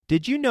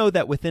Did you know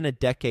that within a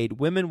decade,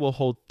 women will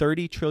hold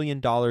 $30 trillion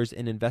in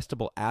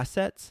investable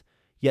assets?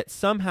 Yet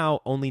somehow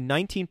only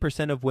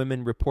 19% of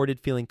women reported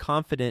feeling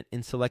confident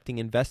in selecting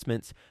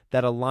investments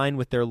that align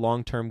with their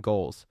long-term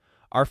goals.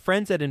 Our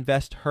friends at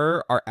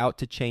InvestHer are out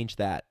to change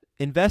that.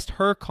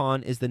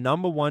 InvestHerCon is the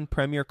 #1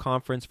 premier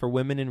conference for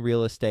women in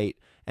real estate,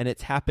 and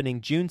it's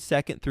happening June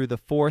 2nd through the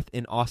 4th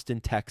in Austin,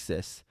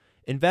 Texas.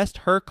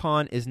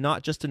 InvestHerCon is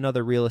not just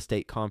another real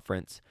estate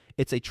conference.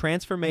 It's a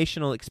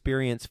transformational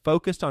experience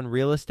focused on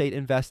real estate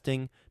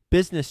investing,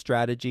 business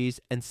strategies,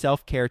 and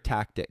self-care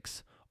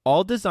tactics,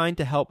 all designed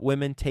to help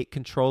women take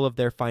control of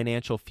their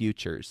financial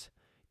futures.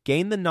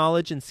 Gain the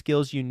knowledge and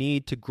skills you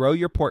need to grow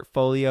your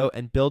portfolio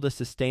and build a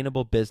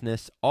sustainable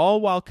business,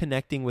 all while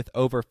connecting with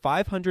over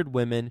 500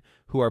 women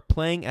who are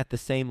playing at the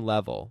same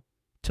level.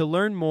 To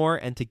learn more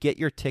and to get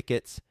your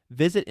tickets,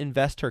 visit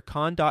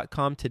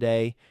InvestHerCon.com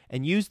today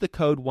and use the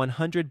code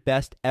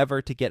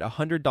 100BESTEVER to get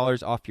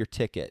 $100 off your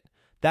ticket.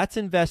 That's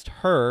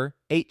InvestHer,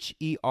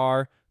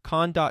 H-E-R,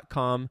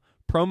 con.com,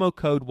 promo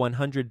code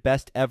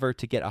 100BESTEVER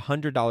to get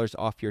 $100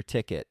 off your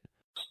ticket.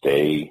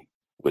 Stay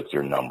with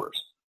your numbers.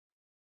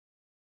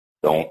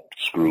 Don't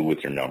screw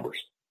with your numbers.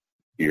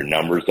 Your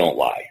numbers don't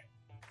lie.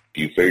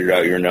 If you figured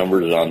out your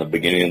numbers on the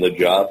beginning of the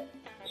job,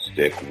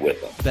 stick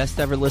with them. Best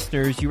ever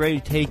listeners, you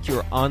ready to take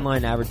your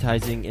online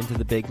advertising into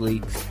the big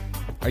leagues?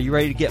 Are you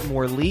ready to get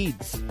more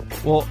leads?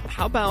 Well,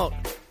 how about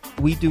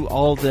we do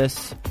all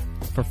this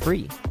for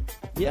free?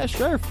 Yeah,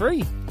 sure,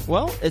 free.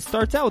 Well, it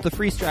starts out with a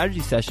free strategy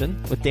session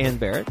with Dan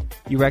Barrett.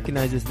 You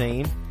recognize his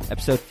name,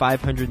 episode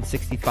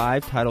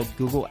 565, titled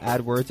Google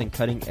AdWords and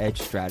Cutting Edge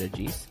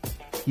Strategies.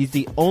 He's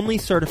the only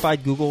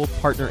certified Google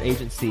partner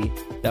agency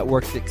that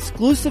works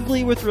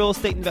exclusively with real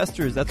estate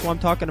investors. That's why I'm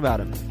talking about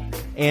him.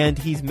 And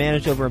he's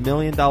managed over $1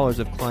 million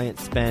of client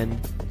spend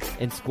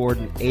and scored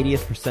an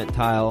 80th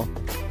percentile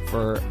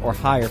or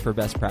higher for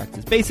best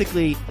practice.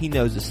 Basically, he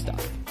knows his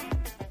stuff.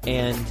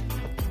 And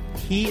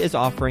he is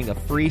offering a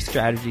free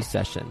strategy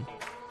session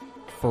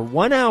for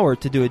 1 hour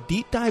to do a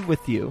deep dive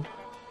with you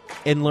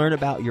and learn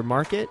about your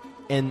market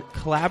and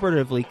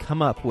collaboratively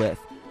come up with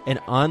an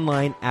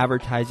online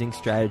advertising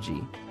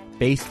strategy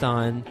based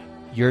on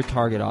your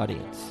target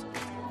audience.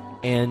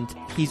 And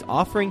he's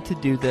offering to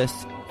do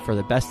this for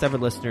the best ever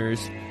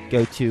listeners.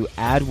 Go to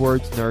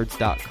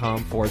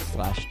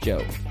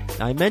adwordsnerds.com/Joe.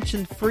 Now, I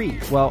mentioned free.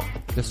 Well,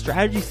 the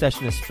strategy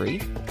session is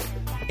free.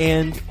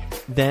 And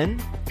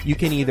then you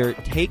can either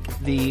take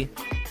the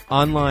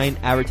online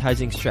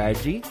advertising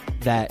strategy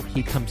that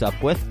he comes up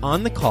with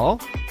on the call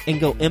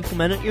and go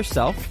implement it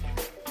yourself.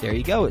 There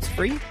you go. It's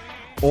free.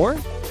 Or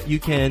you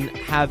can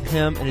have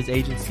him and his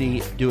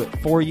agency do it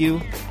for you.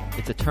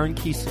 It's a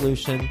turnkey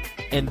solution.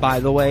 And by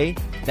the way,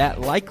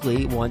 that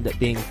likely wound up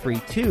being free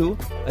too,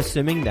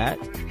 assuming that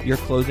you're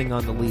closing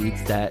on the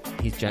leads that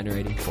he's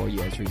generating for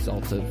you as a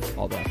result of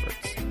all the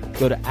efforts.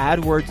 Go to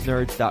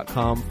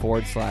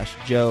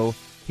adwordsnerds.com/Joe.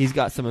 He's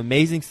got some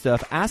amazing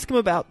stuff. Ask him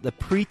about the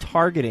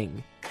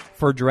pre-targeting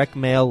for direct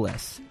mail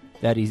lists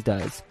that he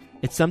does.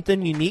 It's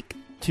something unique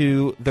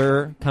to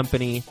their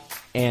company,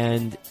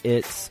 and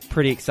it's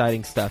pretty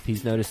exciting stuff.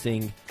 He's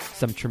noticing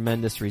some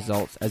tremendous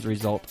results as a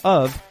result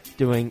of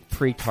doing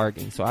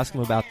pre-targeting. So ask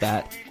him about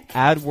that.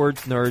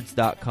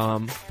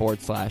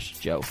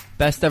 adwordsnerds.com/Joe.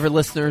 Best ever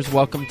listeners,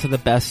 welcome to the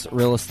best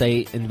real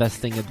estate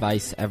investing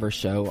advice ever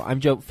show. I'm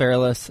Joe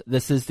Fairless.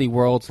 This is the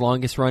world's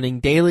longest running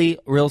daily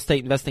real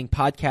estate investing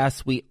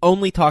podcast. We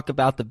only talk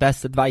about the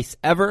best advice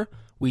ever.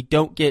 We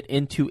don't get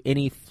into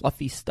any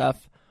fluffy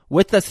stuff.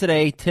 With us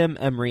today, Tim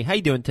Emery. How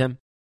you doing, Tim?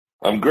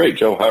 I'm great,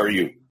 Joe. How are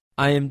you?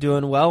 I am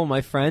doing well,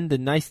 my friend,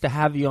 and nice to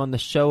have you on the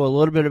show. A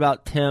little bit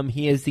about Tim.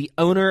 He is the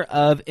owner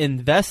of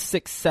Invest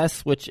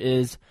Success, which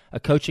is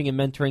a coaching and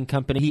mentoring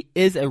company. He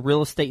is a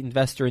real estate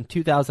investor. In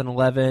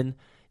 2011,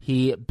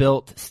 he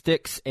built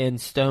Sticks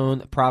and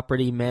Stone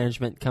Property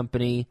Management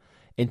Company.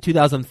 In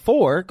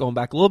 2004, going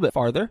back a little bit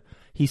farther,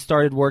 he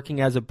started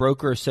working as a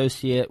broker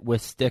associate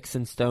with Sticks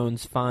and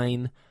Stone's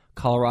Fine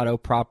Colorado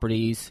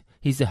Properties.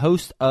 He's the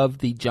host of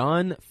the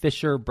John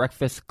Fisher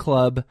Breakfast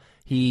Club.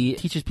 He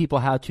teaches people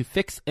how to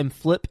fix and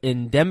flip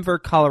in Denver,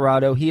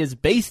 Colorado. He is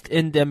based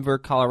in Denver,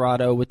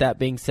 Colorado. With that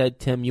being said,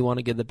 Tim, you want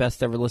to give the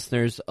best ever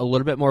listeners a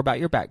little bit more about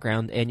your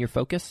background and your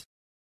focus?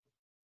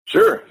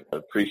 Sure. I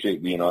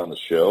appreciate being on the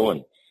show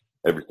and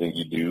everything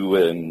you do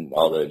and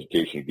all the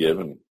education you give,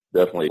 and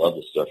definitely love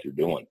the stuff you're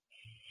doing.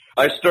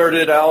 I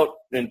started out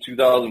in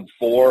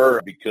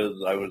 2004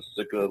 because I was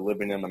sick of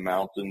living in the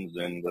mountains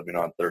and living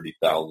on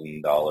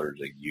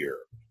 $30,000 a year.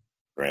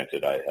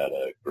 Granted, I had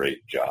a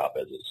great job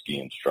as a ski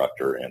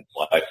instructor and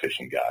fly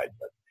fishing guide,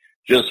 but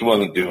just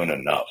wasn't doing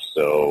enough.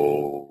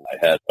 So I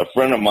had a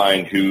friend of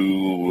mine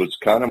who was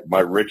kind of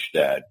my rich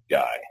dad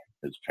guy.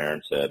 His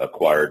parents had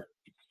acquired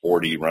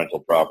 40 rental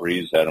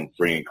properties, had them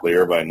free and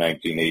clear by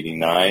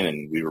 1989,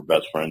 and we were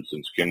best friends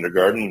since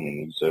kindergarten.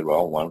 And he said,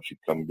 well, why don't you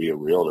come be a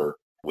realtor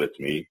with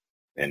me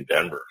in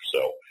Denver?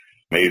 So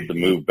made the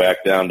move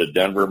back down to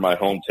Denver, my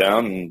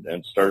hometown,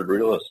 and started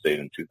real estate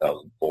in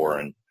 2004.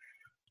 And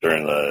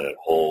during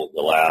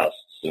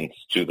since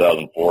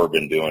 2004,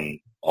 been doing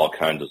all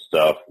kinds of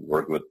stuff,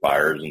 working with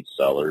buyers and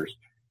sellers.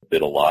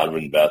 Did a lot of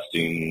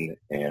investing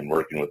and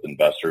working with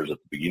investors at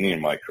the beginning of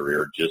my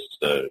career just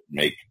to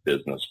make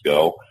business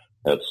go.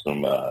 Had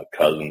some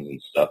cousins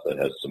and stuff that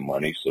had some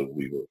money, so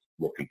we were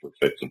looking for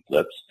fix and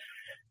flips.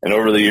 And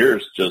over the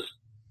years, just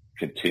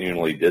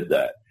continually did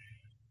that.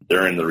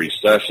 During the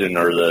recession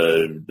or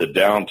the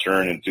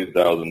downturn in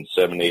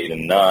 2007, 8,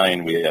 and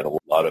 9, we had a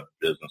lot of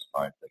business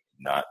clients that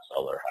could not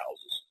sell their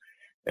houses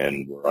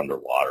and were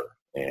underwater.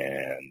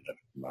 And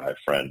my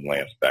friend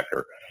Lance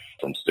Becker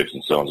from Sticks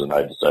and Stones and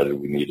I decided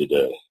we needed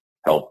to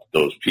help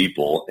those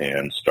people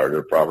and started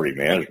a property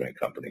management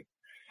company.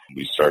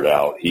 We started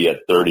out, he had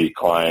 30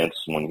 clients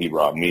when he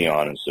brought me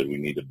on and said, we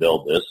need to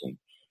build this. And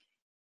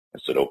I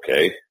said,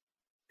 okay,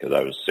 because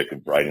I was sick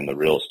of riding the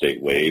real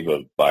estate wave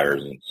of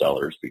buyers and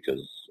sellers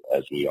because,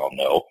 as we all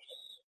know,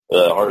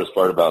 the hardest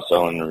part about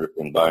selling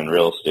and buying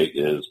real estate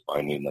is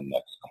finding the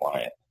next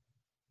client.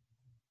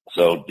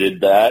 So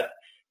did that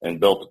and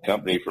built a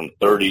company from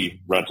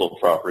 30 rental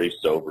properties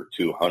to over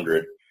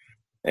 200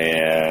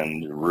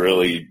 and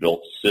really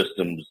built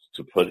systems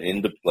to put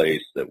into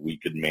place that we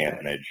could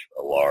manage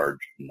a large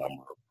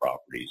number of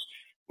properties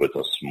with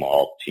a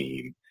small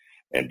team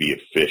and be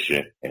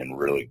efficient and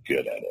really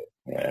good at it.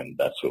 And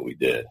that's what we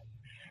did.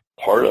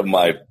 Part of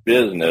my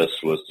business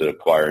was to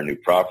acquire new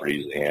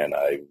properties, and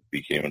I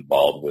became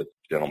involved with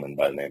a gentleman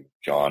by the name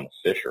of John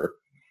Fisher,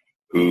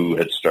 who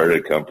had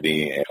started a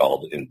company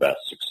called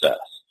Invest Success.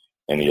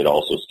 And he had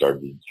also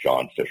started the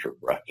John Fisher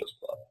Breakfast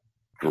Club.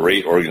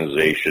 Great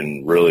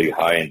organization, really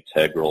high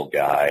integral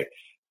guy,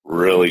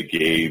 really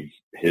gave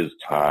his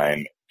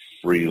time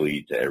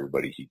freely to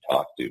everybody he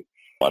talked to.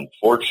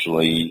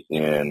 Unfortunately,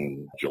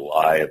 in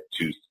July of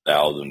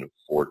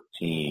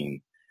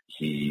 2014,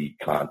 he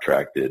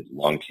contracted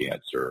lung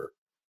cancer,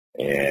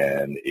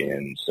 and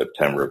in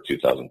September of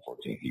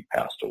 2014, he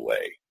passed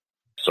away.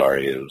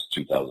 Sorry, it was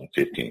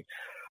 2015.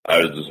 I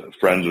was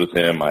friends with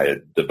him. I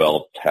had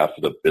developed half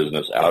of the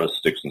business out of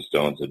Sticks and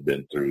Stones, had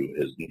been through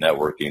his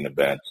networking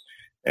events,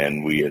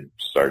 and we had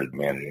started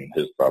managing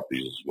his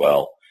properties as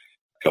well.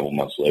 A couple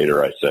months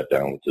later, I sat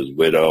down with his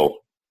widow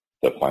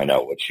to find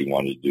out what she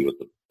wanted to do with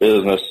the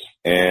business,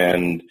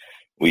 and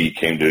we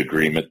came to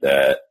agreement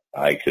that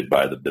I could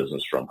buy the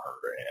business from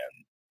her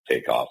and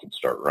take off and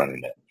start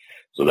running it.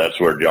 So that's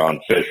where John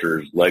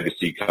Fisher's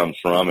legacy comes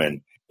from,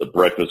 and the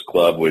Breakfast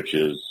Club, which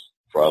is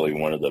probably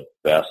one of the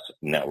best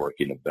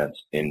networking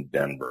events in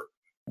Denver,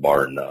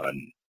 bar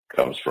none,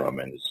 comes from,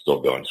 and it's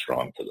still going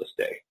strong to this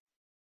day.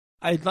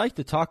 I'd like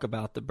to talk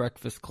about the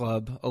Breakfast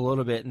Club a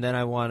little bit, and then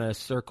I want to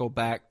circle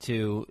back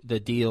to the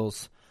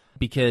deals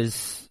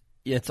because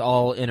it's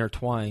all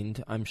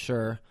intertwined, I'm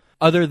sure.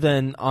 Other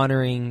than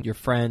honoring your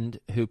friend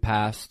who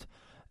passed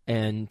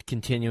and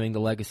continuing the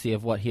legacy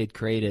of what he had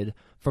created,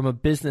 from a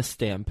business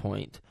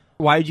standpoint,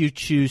 why did you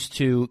choose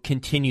to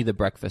continue the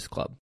Breakfast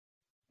Club?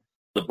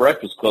 The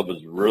Breakfast Club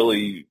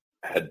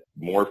had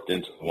morphed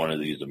into one of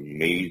these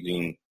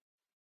amazing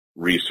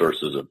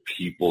resources of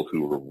people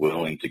who were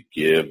willing to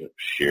give,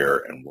 share,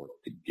 and work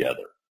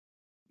together.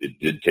 It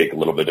did take a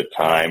little bit of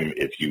time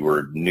if you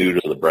were new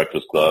to the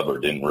Breakfast Club or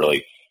didn't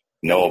really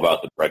know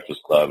about the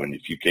Breakfast Club, and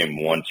if you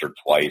came once or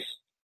twice,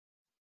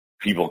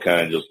 people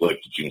kind of just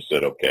looked at you and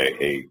said, okay,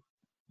 hey,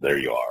 there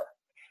you are.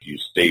 You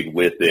stayed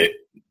with it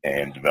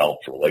and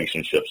developed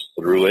relationships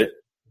through it.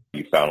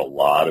 You found a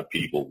lot of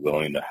people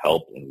willing to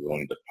help and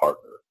willing to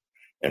partner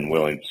and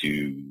willing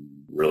to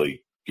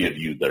really give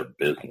you their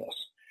business.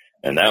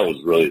 And that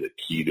was really the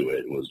key to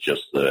it, was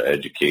just the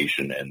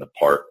education and the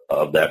part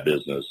of that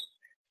business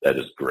that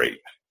is great.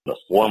 The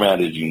format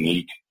is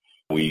unique.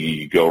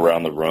 We go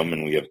around the room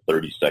and we have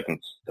 30 seconds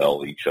to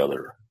tell each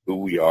other who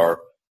we are,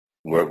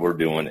 what we're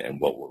doing, and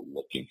what we're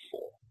looking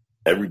for.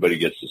 Everybody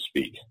gets to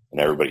speak, and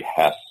everybody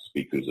has to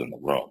speak who's in the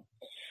room.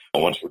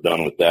 And once we're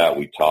done with that,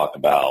 we talk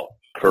about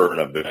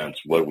current events,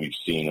 what we've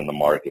seen in the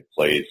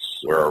marketplace,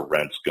 where are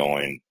rents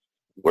going,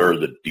 where are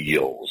the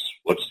deals,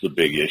 what's the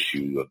big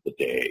issue of the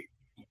day.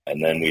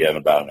 And then we have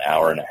about an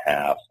hour and a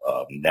half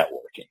of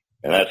networking.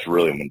 And that's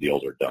really when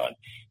deals are done.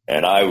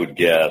 And I would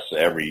guess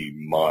every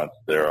month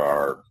there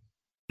are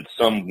in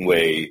some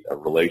way a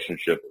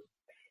relationship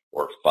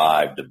or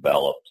 5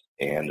 developed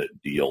and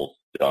deals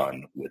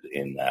done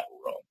within that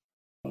room.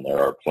 And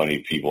there are plenty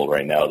of people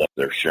right now that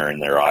they're sharing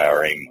their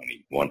IRA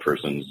money. One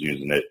person's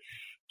using it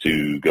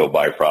to go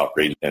buy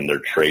properties and they're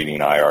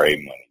trading IRA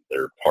money.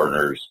 They're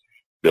partners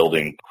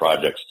building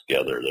projects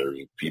together. There's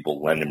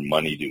people lending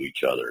money to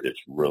each other. It's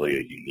really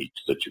a unique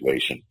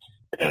situation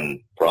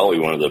and probably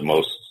one of the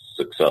most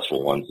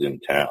successful ones in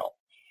town.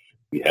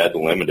 We had to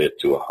limit it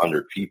to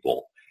 100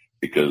 people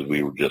because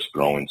we were just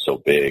growing so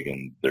big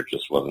and there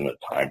just wasn't a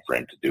time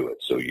frame to do it.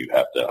 So you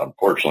have to,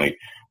 unfortunately,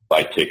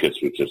 buy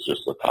tickets, which is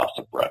just the cost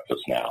of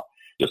breakfast now,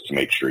 just to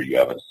make sure you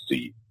have a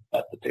seat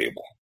at the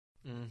table.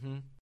 Mm-hmm.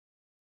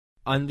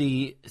 On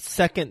the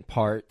second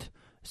part,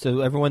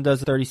 so everyone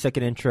does a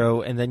 30-second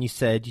intro, and then you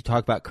said you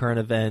talk about current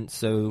events,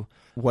 so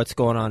what's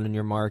going on in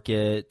your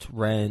market,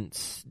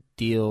 rents,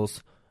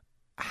 deals.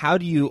 How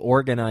do you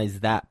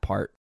organize that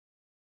part?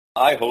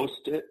 I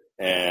host it,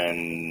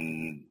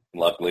 And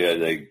luckily, I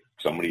think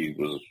somebody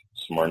was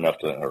smart enough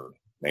to, or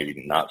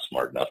maybe not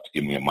smart enough to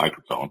give me a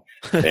microphone.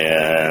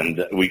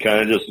 And we kind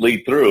of just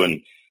lead through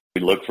and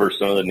we look for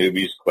some of the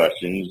newbies'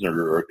 questions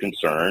or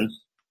concerns.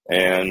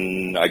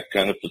 And I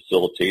kind of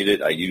facilitate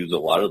it. I use a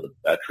lot of the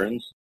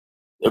veterans.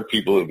 There are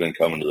people who have been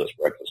coming to this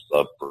Breakfast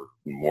Club for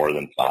more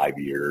than 5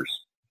 years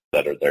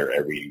that are there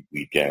every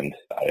weekend.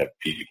 I have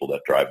people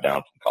that drive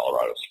down from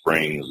Colorado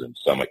Springs and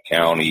Summit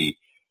County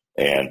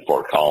and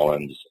Fort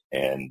Collins,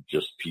 and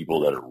just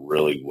people that are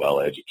really well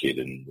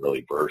educated and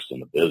really versed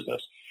in the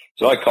business.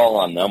 So I call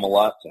on them a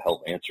lot to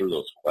help answer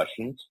those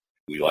questions.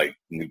 We like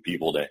new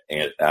people to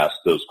ask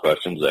those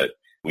questions that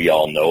we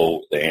all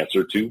know the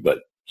answer to,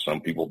 but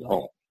some people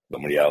don't.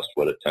 Somebody asked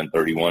what a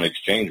 1031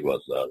 exchange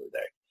was the other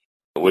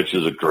day, which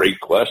is a great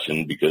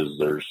question because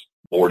there's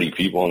 40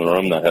 people in the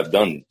room that have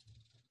done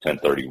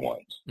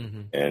 1031s.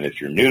 Mm-hmm. And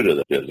if you're new to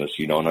the business,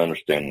 you don't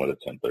understand what a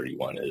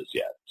 1031 is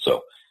yet.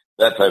 So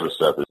that type of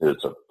stuff,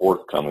 it's a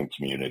forthcoming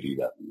community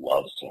that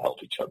loves to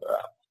help each other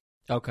out.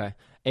 Okay.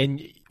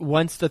 And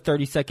once the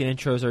 30-second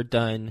intros are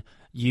done,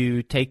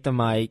 you take the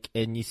mic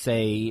and you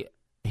say,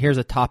 here's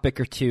a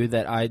topic or two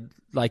that I'd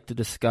like to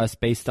discuss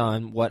based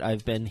on what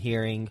I've been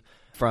hearing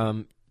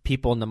from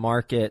people in the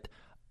market.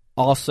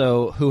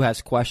 Also, who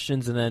has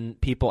questions, and then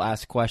people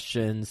ask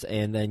questions,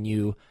 and then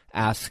you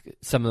ask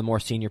some of the more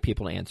senior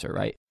people to answer,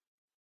 right?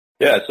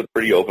 Yeah, it's a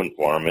pretty open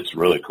forum. It's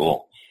really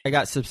cool. I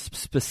got some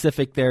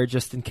specific there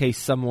just in case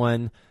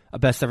someone, a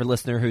best ever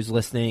listener who's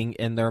listening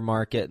in their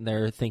market, and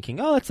they're thinking,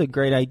 oh, that's a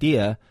great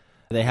idea.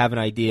 They have an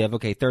idea of,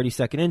 okay,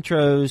 30-second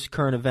intros,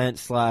 current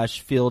events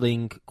 /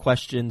 fielding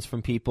questions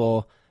from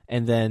people,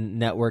 and then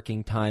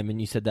networking time.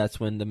 And you said that's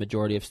when the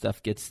majority of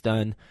stuff gets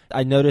done.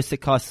 I noticed it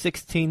costs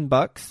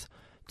 $16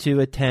 to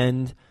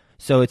attend,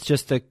 so it's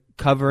just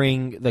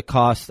covering the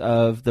cost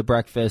of the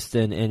breakfast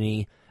and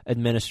any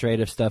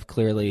administrative stuff.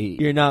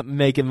 Clearly, you're not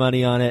making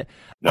money on it.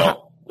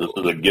 No, this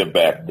is a give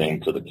back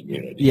thing to the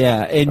community.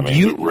 Yeah, and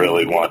you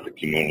really want the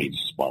community to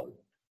smart.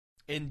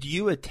 And do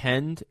you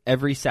attend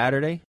every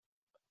Saturday?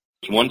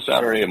 It's one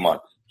Saturday a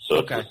month, so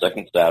okay. It's the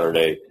second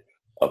Saturday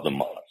of the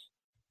month.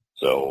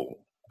 So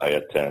I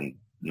attend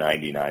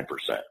 99%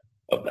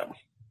 of them.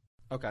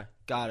 Okay,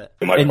 got it.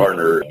 And my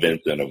partner,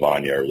 Vince and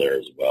Ivania, are there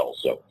as well,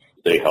 so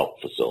they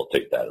help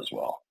facilitate that as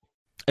well.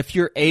 If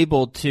you're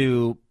able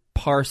to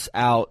parse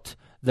out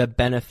the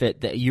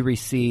benefit that you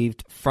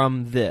received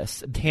from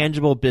this,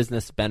 tangible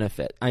business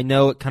benefit, I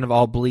know it kind of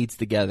all bleeds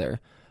together,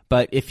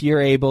 but if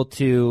you're able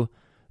to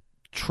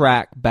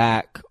track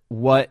back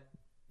what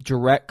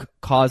direct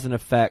cause and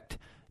effect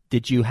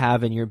did you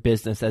have in your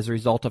business as a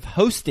result of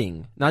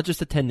hosting, not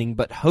just attending,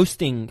 but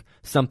hosting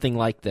something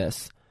like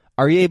this,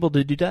 are you able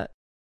to do that?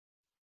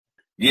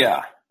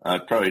 Yeah, I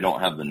probably don't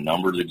have the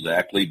numbers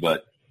exactly,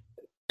 but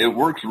it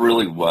works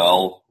really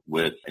well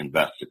with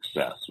Invest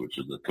Success, which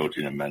is the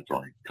coaching and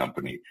mentoring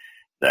company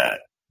that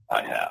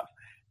I have.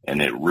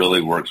 And it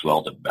really works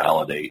well to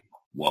validate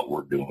what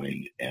we're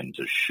doing and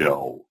to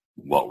show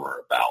what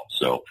we're about.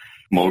 So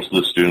most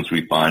of the students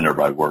we find are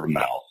by word of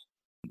mouth.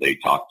 They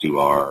talk to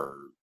our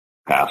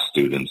past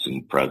students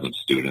and present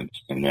students,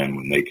 and then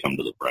when they come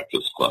to the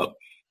Breakfast Club,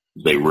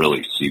 they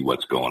really see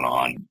what's going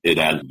on. It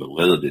adds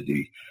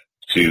validity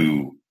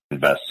to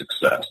Invest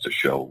Success to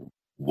show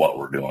what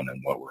we're doing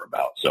and what we're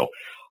about. So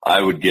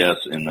I would guess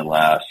in the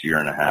last year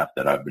and a half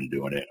that I've been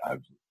doing it,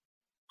 I've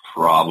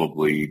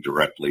probably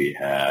directly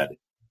had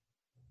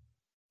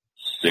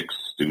 6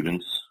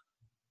 students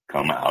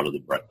come out of the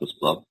Breakfast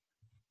Club.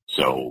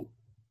 So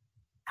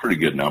pretty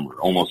good number,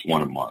 almost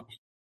one a month.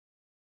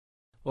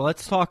 Well,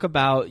 let's talk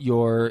about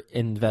your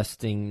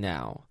investing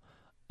now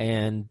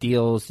and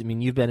deals. I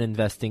mean, you've been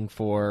investing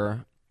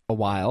for a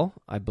while,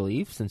 I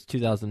believe, since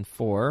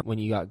 2004 when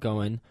you got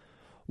going.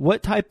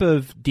 What type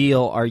of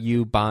deal are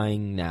you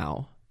buying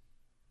now?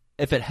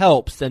 If it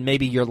helps, then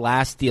maybe your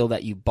last deal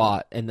that you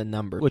bought and the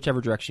number,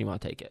 whichever direction you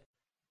want to take it.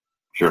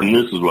 Sure, and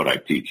this is what I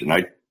teach, and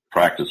I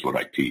practice what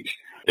I teach.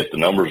 If the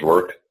numbers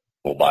work,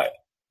 we'll buy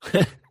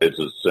it. It's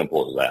as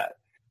simple as that.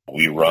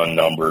 We run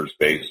numbers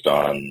based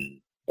on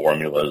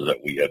formulas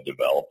that we have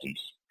developed and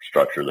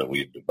structure that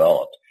we've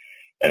developed.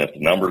 And if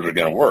the numbers are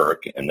going to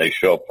work and they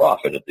show a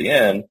profit at the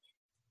end,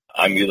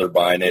 I'm either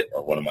buying it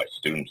or one of my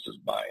students is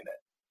buying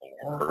it.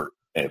 Or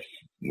if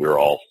we're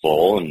all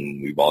full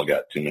and we've all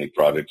got too many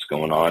projects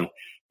going on,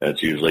 then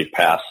it's usually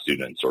past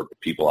students or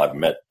people I've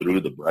met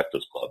through the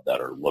Breakfast Club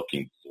that are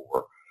looking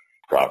for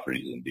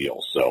properties and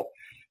deals. So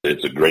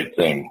it's a great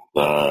thing.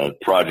 The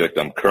project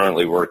I'm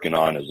currently working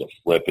on is a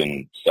flip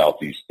in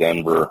Southeast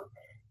Denver.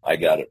 I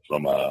got it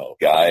from a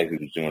guy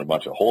who's doing a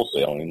bunch of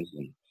wholesalings,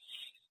 and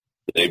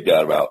they've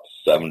got about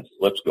 7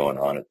 flips going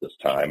on at this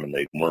time, and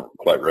they weren't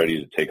quite ready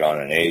to take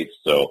on an 8th.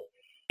 So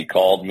he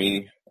called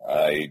me.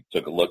 I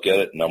took a look at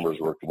it. Numbers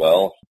worked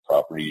well.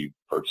 Property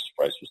purchase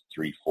price was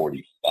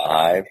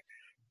 $345.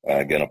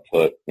 I'm going to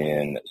put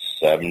in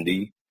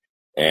 70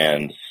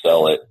 and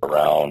sell it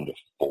around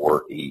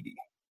 480.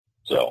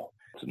 So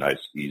it's a nice,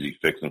 easy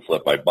fix and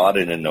flip. I bought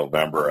it in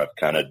November. I've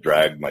kind of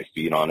dragged my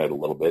feet on it a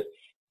little bit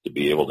to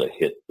be able to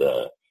hit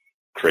the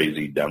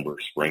crazy Denver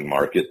spring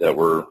market that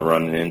we're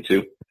running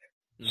into,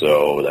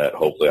 so that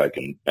hopefully I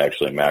can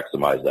actually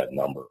maximize that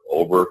number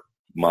over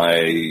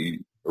my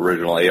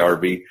original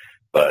ARV.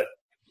 But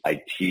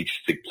I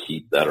teach to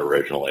keep that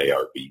original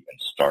ARV and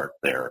start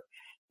there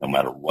no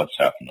matter what's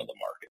happened to the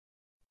market,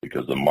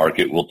 because the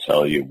market will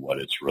tell you what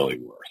it's really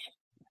worth.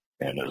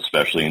 And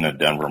especially in the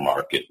Denver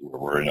market,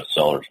 where we're in a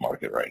seller's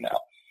market right now,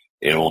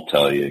 it will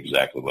tell you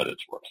exactly what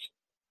it's worth.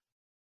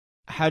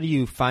 How do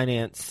you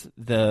finance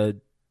the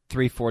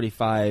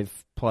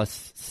 345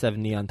 plus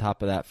 70 on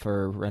top of that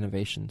for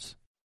renovations?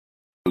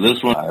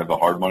 This one, I have a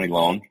hard money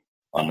loan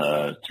on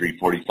the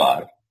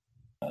 345.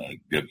 A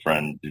good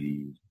friend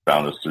who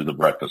found us through the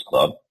Breakfast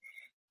Club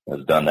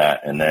has done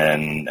that. And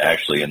then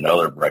actually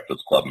another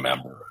Breakfast Club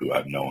member who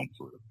I've known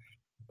for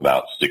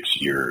about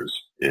 6 years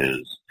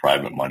is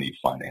private money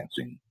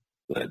financing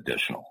the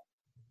additional,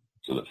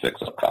 so the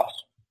fix-up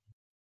costs.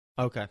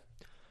 Okay.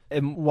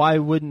 And why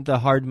wouldn't the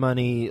hard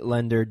money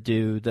lender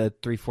do the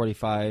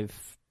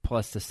 345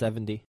 plus the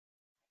 70?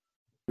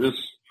 This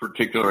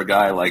particular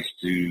guy likes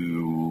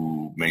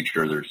to make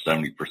sure there's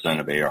 70%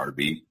 of ARV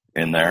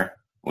in there,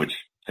 which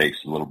takes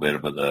a little bit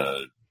of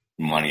the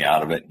money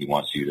out of it. He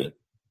wants you to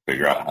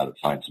figure out how to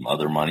find some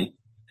other money,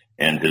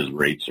 and his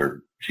rates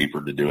are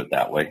cheaper to do it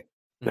that way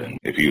than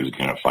if he was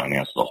going to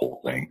finance the whole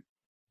thing.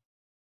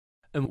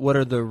 And what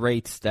are the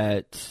rates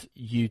that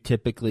you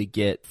typically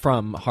get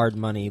from hard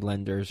money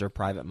lenders or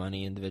private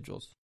money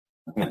individuals?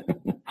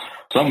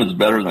 Some is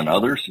better than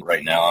others.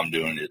 Right now I'm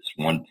doing it's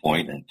 1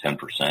 point and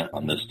 10%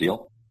 on this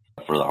deal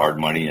for the hard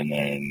money, and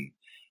then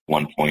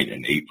 1 point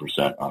and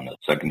 8% on the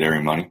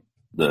secondary money.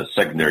 The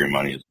secondary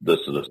money this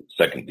is the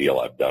second deal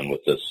I've done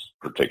with this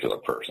particular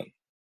person.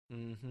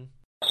 Mm-hmm.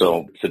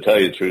 So to tell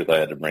you the truth, I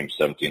had to bring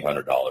 $1,700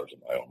 of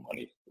my own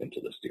money into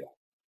this deal.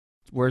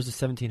 Where's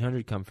the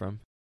 $1,700 come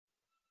from?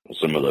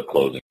 Some of the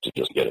closing to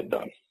just get it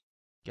done.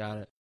 Got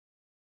it.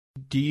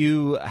 Do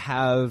you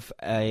have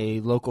a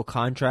local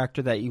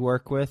contractor that you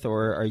work with,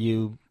 or are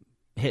you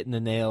hitting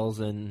the nails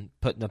and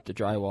putting up the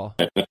drywall?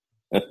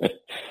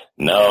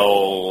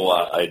 No,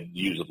 I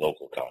use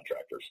local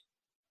contractors.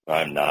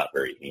 I'm not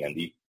very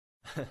handy.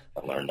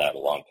 I learned that a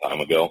long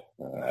time ago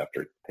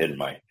after hitting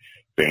my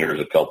fingers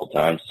a couple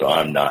times, so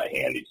I'm not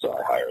handy, so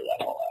I hire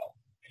that all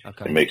out.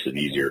 Okay. It makes it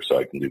easier so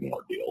I can do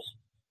more deals.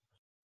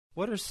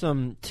 What are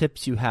some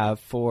tips you have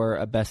for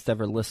a best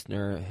ever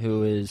listener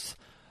who is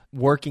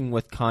working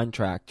with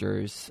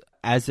contractors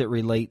as it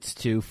relates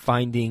to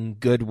finding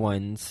good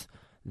ones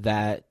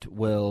that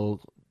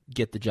will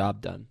get the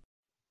job done?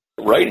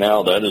 Right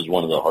now, that is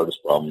one of the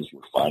hardest problems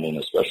we're finding,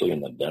 especially in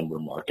the Denver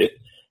market.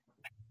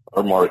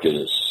 Our market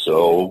is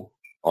so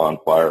on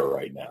fire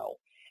right now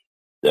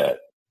that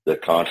the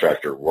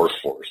contractor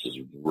workforce is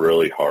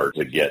really hard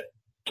to get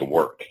to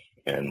work.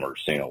 And we're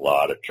seeing a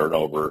lot of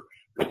turnover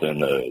within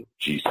the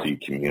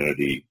GC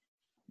community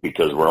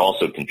because we're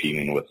also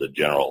competing with the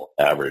general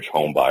average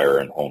home buyer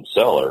and home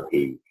seller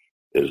who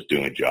is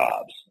doing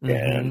jobs. Mm-hmm.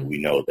 And we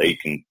know they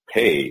can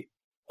pay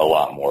a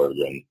lot more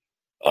than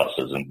us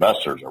as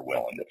investors are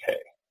willing to pay.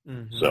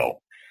 Mm-hmm.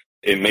 So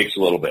it makes it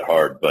a little bit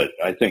hard, but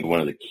I think one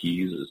of the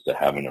keys is to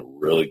having a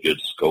really good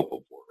scope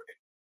of work.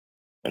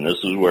 And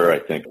this is where I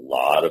think a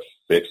lot of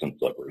fix and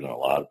flippers and a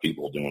lot of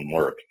people doing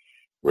work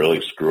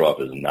really screw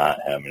up, is not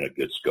having a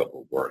good scope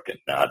of work and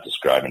not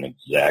describing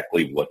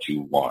exactly what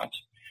you want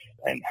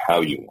and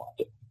how you want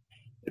it.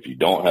 If you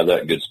don't have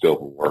that good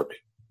scope of work,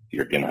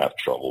 you're going to have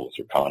trouble with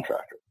your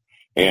contractor.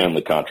 And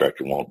the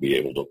contractor won't be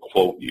able to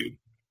quote you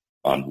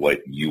on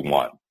what you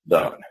want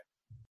done.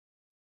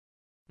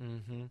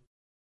 Mm-hmm.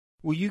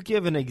 Will you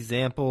give an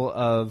example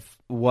of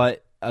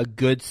what a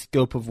good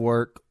scope of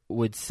work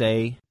would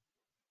say?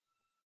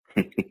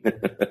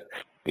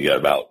 You got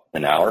about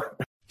an hour?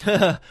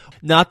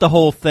 Not the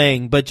whole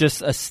thing, but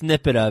just a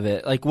snippet of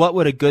it. Like, what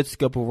would a good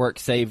scope of work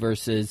say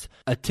versus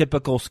a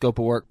typical scope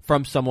of work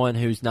from someone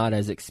who's not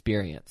as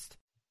experienced?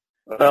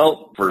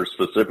 Well, for a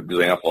specific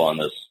example on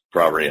this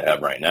property I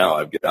have right now,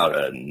 I've got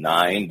a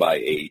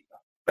 9x8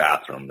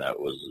 bathroom that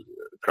was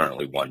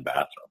currently one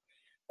bathroom.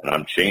 And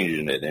I'm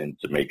changing it in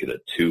to make it a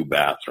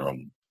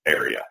 2-bathroom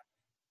area.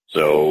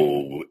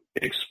 So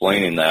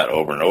explaining that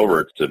over and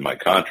over to my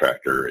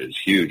contractor is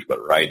huge,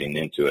 but writing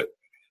into it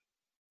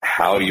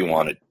how you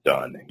want it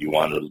done. You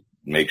want to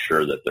make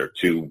sure that there are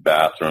 2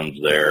 bathrooms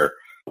there,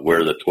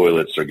 where the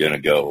toilets are going to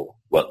go,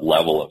 what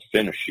level of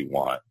finish you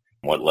want,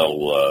 what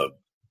level of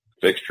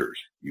fixtures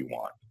you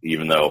want.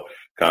 Even though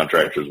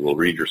contractors will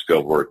read your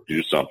scope of work,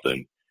 do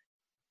something.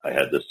 I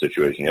had this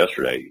situation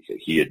yesterday.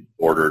 He had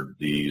ordered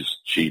these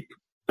cheap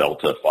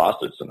Delta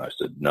faucets, and I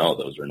said, no,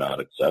 those are not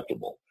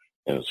acceptable.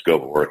 In the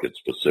scope of work, it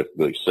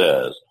specifically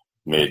says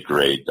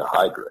mid-grade to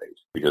high-grade.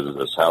 Because if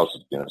this house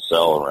is going to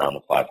sell around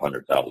the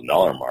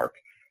 $500,000 mark,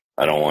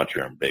 I don't want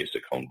your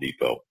basic Home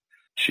Depot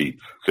cheap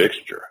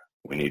fixture.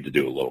 We need to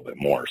do a little bit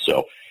more.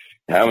 So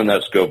having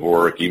that scope of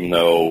work, even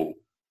though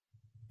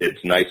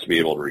it's nice to be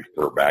able to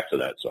refer back to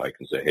that, so I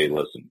can say, hey,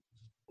 listen,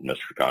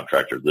 Mr.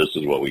 Contractor, this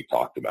is what we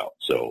talked about,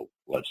 so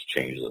let's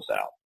change this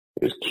out,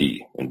 is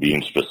key. And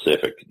being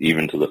specific,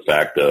 even to the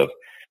fact of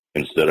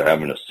Instead of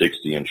having a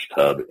 60-inch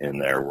tub in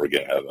there, we're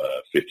going to have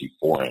a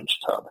 54-inch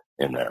tub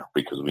in there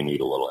because we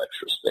need a little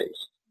extra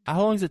space.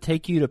 How long does it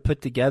take you to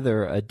put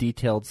together a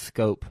detailed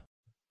scope?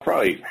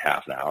 Probably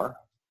half an hour,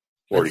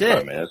 That's 45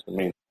 it? minutes. I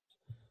mean,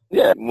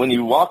 yeah, when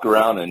you walk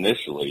around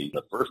initially,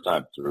 the first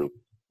time through,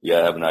 you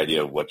have an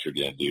idea of what you're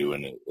going to do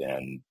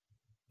and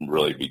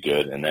really be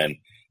good. And then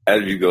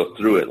as you go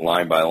through it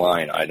line by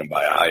line, item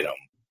by item,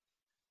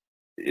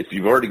 if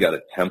you've already got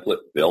a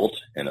template built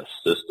in a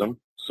system,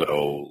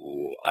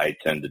 so I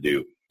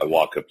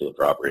walk up to the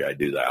property, I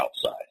do the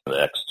outside,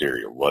 the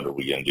exterior, what are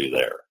we going to do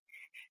there?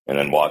 And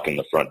then walk in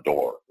the front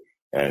door.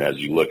 And as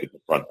you look at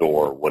the front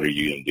door, what are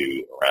you going to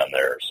do around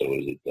there? So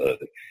is it the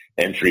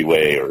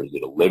entryway, or is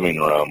it a living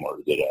room, or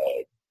is it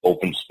a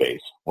open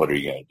space? What are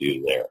you going to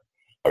do there?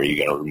 Are you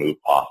going to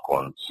remove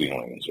popcorn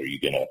ceilings? Are you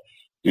going to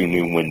do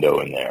new window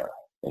in there?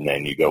 And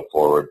then you go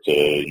forward to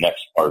the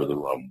next part of the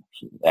room,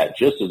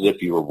 just as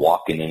if you were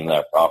walking into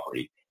that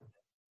property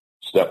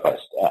step by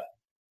step.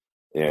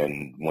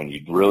 And when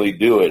you really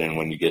do it and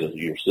when you get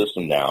your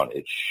system down,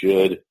 it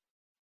should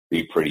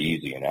be pretty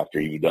easy. And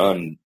after you've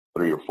done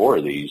 3 or 4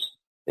 of these,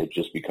 it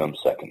just becomes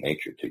second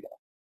nature to you.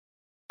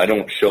 I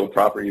don't show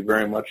property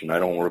very much, and I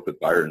don't work with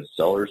buyers and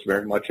sellers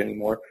very much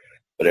anymore.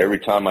 But every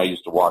time I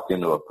used to walk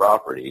into a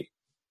property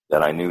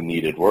that I knew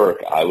needed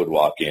work, I would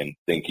walk in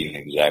thinking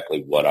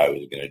exactly what I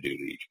was going to do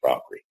to each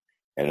property.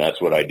 And that's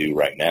what I do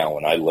right now.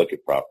 When I look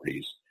at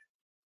properties,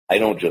 I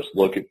don't just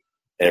look at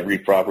every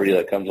property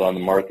that comes on the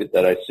market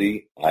that I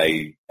see.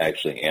 I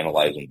actually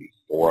analyze them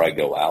before I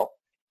go out,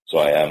 so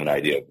I have an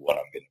idea of what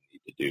I'm going to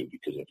need to do,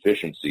 because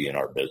efficiency in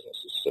our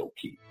business is so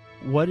key.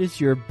 What is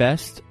your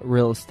best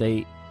real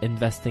estate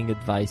investing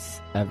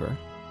advice ever?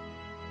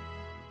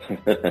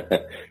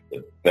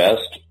 The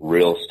best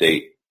real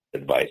estate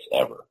advice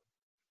ever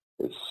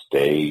is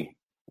stay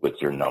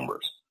with your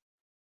numbers.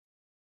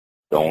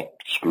 Don't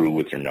screw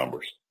with your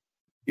numbers.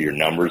 Your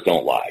numbers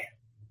don't lie.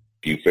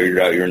 If you figured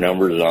out your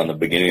numbers on the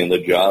beginning of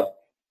the job,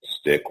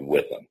 stick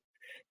with them.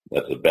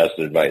 That's the best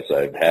advice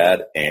I've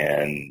had,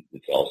 and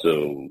it's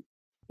also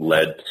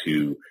led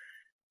to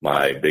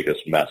my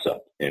biggest mess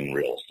up in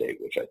real estate,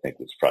 which I think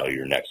was probably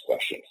your next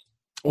question.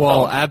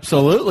 Well,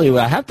 absolutely.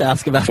 I have to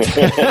ask about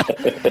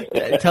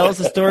that. Tell us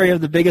the story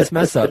of the biggest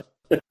mess up.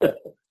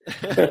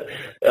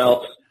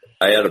 Well,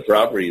 I had a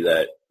property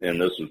that, and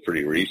this was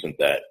pretty recent,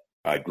 that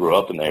I grew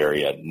up in the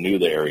area, knew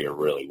the area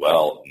really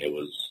well, and it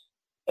was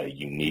a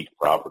unique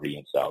property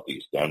in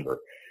southeast Denver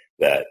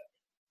that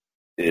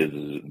is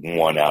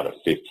 1 out of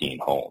 15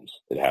 homes.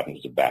 It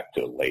happens to back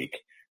to a lake,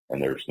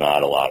 and there's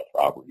not a lot of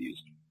properties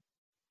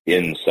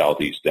in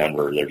southeast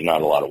Denver. There's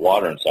not a lot of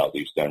water in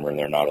southeast Denver, and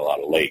there are not a lot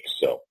of lakes.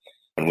 So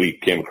when we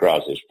came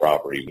across this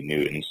property, we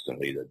knew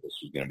instantly that this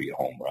was going to be a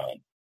home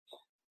run.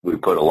 We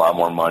put a lot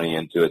more money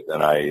into it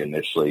than I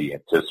initially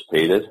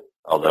anticipated,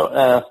 although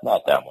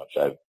not that much.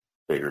 I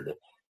figured it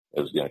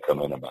was going to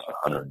come in about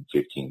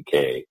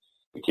 $115K.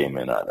 We came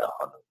in at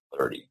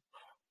 $130.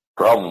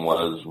 Problem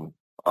was,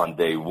 on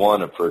day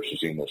one of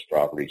purchasing this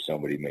property,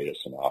 somebody made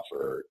us an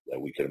offer that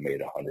we could have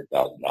made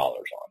 $100,000 on.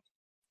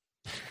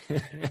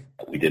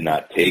 We did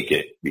not take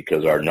it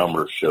because our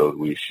numbers showed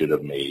we should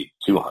have made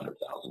 $200,000 on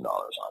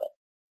it,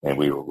 and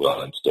we were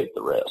willing to take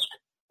the risk.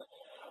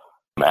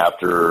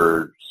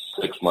 After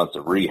 6 months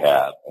of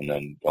rehab and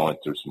then going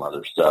through some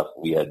other stuff,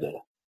 we had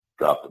to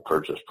drop the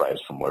purchase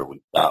price from where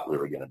we thought we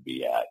were going to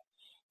be at.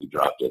 We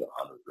dropped it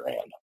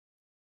 $100,000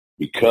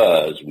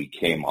 because we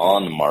came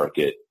on the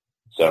market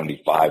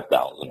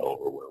 $75,000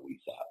 over where we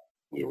thought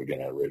we were going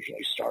to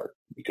originally start,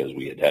 because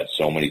we had had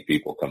so many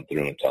people come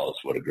through and tell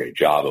us what a great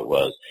job it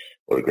was,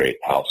 what a great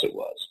house it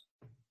was.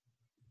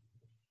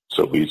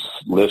 So we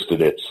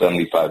listed it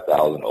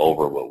 $75,000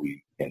 over what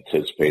we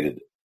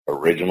anticipated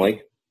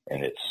originally,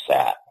 and it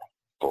sat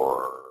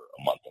for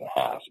a month and a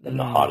half in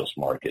the hottest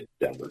market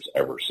Denver's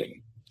ever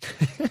seen.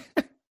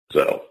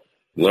 So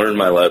learned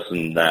my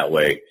lesson that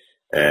way,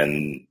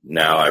 and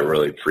now I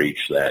really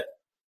preach that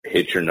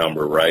hit your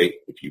number right.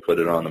 If you put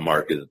it on the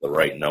market at the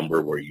right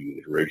number where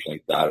you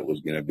originally thought it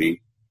was going to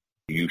be,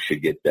 you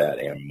should get that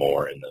and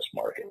more in this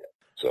market.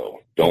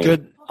 So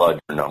don't fudge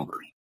your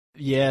numbers.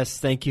 Yes,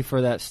 thank you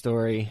for that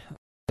story.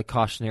 A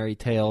cautionary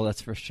tale,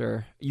 that's for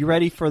sure. You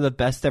ready for the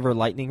best ever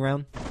lightning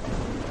round?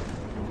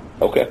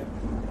 Okay.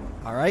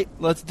 All right,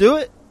 let's do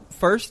it.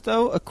 First,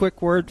 though, a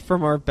quick word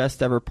from our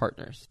best ever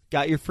partners.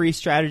 Got your free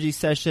strategy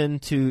session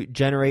to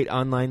generate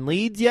online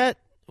leads yet?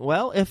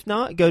 Well, if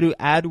not, go to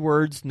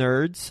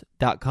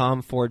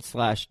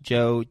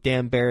adwordsnerds.com/Joe.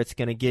 Dan Barrett's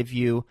going to give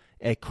you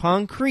a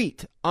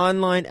concrete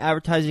online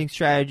advertising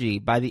strategy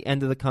by the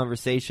end of the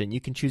conversation.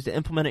 You can choose to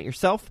implement it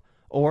yourself,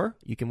 or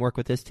you can work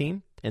with his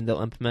team and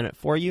they'll implement it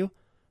for you.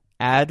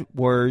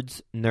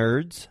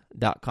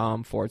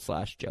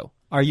 adwordsnerds.com/Joe.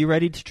 Are you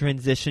ready to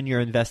transition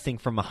your investing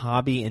from a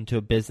hobby into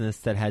a business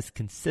that has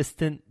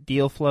consistent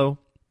deal flow?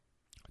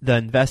 The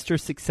Investor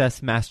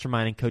Success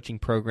Mastermind and Coaching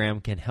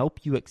Program can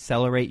help you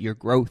accelerate your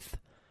growth.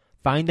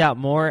 Find out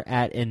more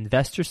at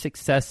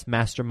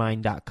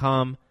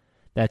investorsuccessmastermind.com.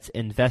 That's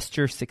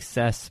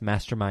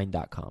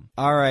InvestorSuccessMastermind.com.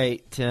 All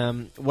right,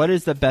 Tim, what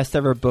is the best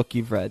ever book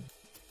you've read?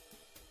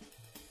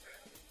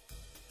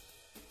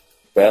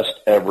 Best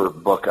ever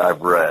book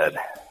I've read,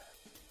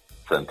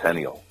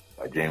 Centennial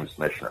by James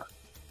Michener.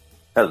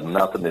 Has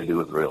nothing to do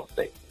with real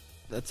estate.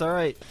 That's all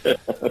right.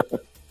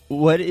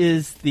 What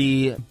is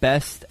the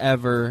best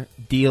ever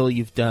deal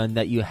you've done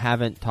that you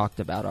haven't talked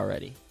about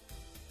already?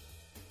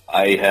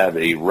 I have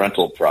a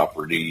rental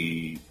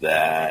property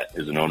that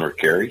is an owner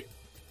carry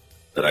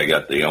that I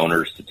got the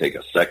owners to take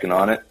a second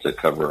on it to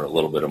cover a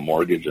little bit of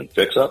mortgage and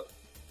fix up.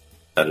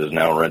 That is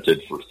now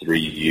rented for 3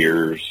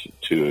 years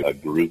to a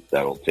group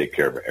that will take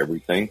care of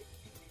everything.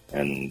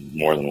 And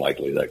more than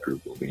likely that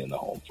group will be in the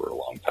home for a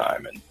long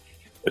time. And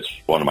it's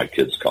one of my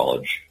kids'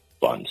 college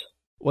funds.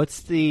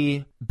 What's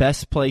the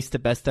best place the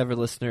best ever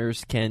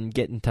listeners can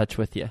get in touch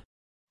with you?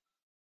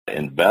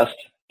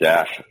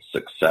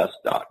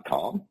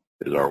 Invest-success.com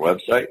is our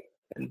website.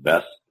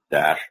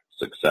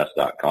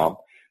 Invest-success.com.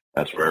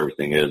 That's where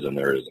everything is, and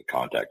there is a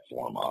contact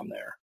form on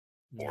there.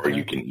 Or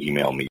you can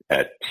email me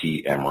at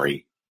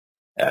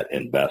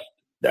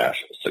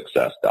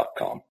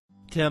temory@invest-success.com.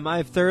 Tim,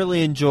 I've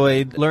thoroughly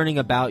enjoyed learning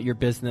about your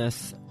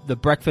business, the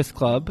Breakfast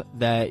Club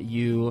that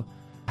you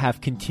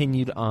have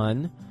continued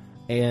on,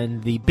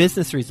 and the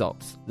business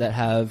results that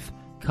have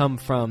come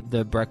from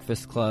the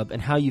Breakfast Club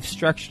and how you've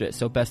structured it.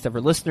 So best ever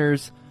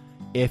listeners,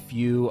 if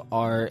you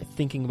are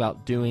thinking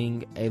about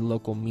doing a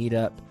local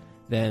meetup,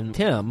 then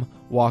Tim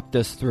walked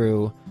us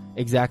through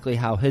exactly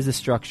how his is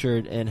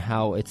structured and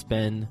how it's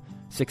been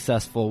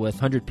successful with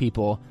 100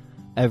 people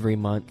every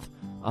month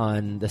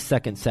on the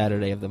second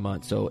Saturday of the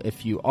month. So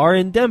if you are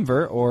in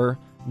Denver or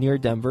near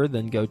Denver,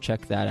 then go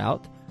check that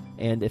out.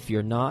 And if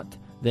you're not,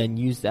 then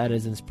use that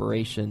as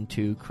inspiration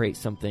to create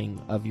something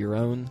of your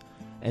own.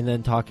 And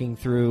then talking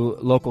through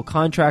local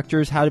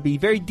contractors, how to be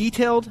very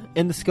detailed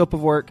in the scope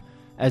of work,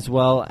 as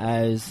well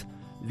as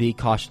the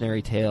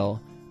cautionary tale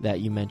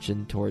that you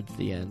mentioned towards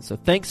the end. So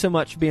thanks so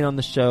much for being on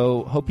the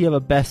show. Hope you have a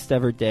best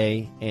ever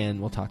day, and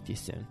we'll talk to you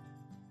soon.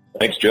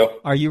 Thanks, Joe.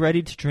 Are you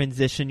ready to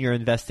transition your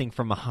investing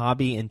from a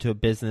hobby into a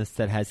business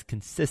that has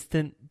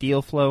consistent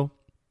deal flow?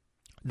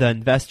 The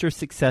Investor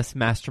Success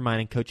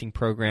Mastermind and Coaching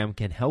Program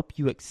can help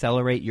you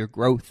accelerate your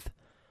growth.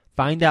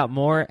 Find out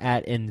more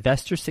at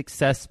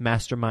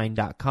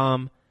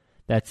InvestorSuccessMastermind.com.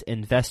 That's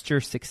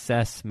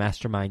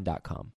InvestorSuccessMastermind.com.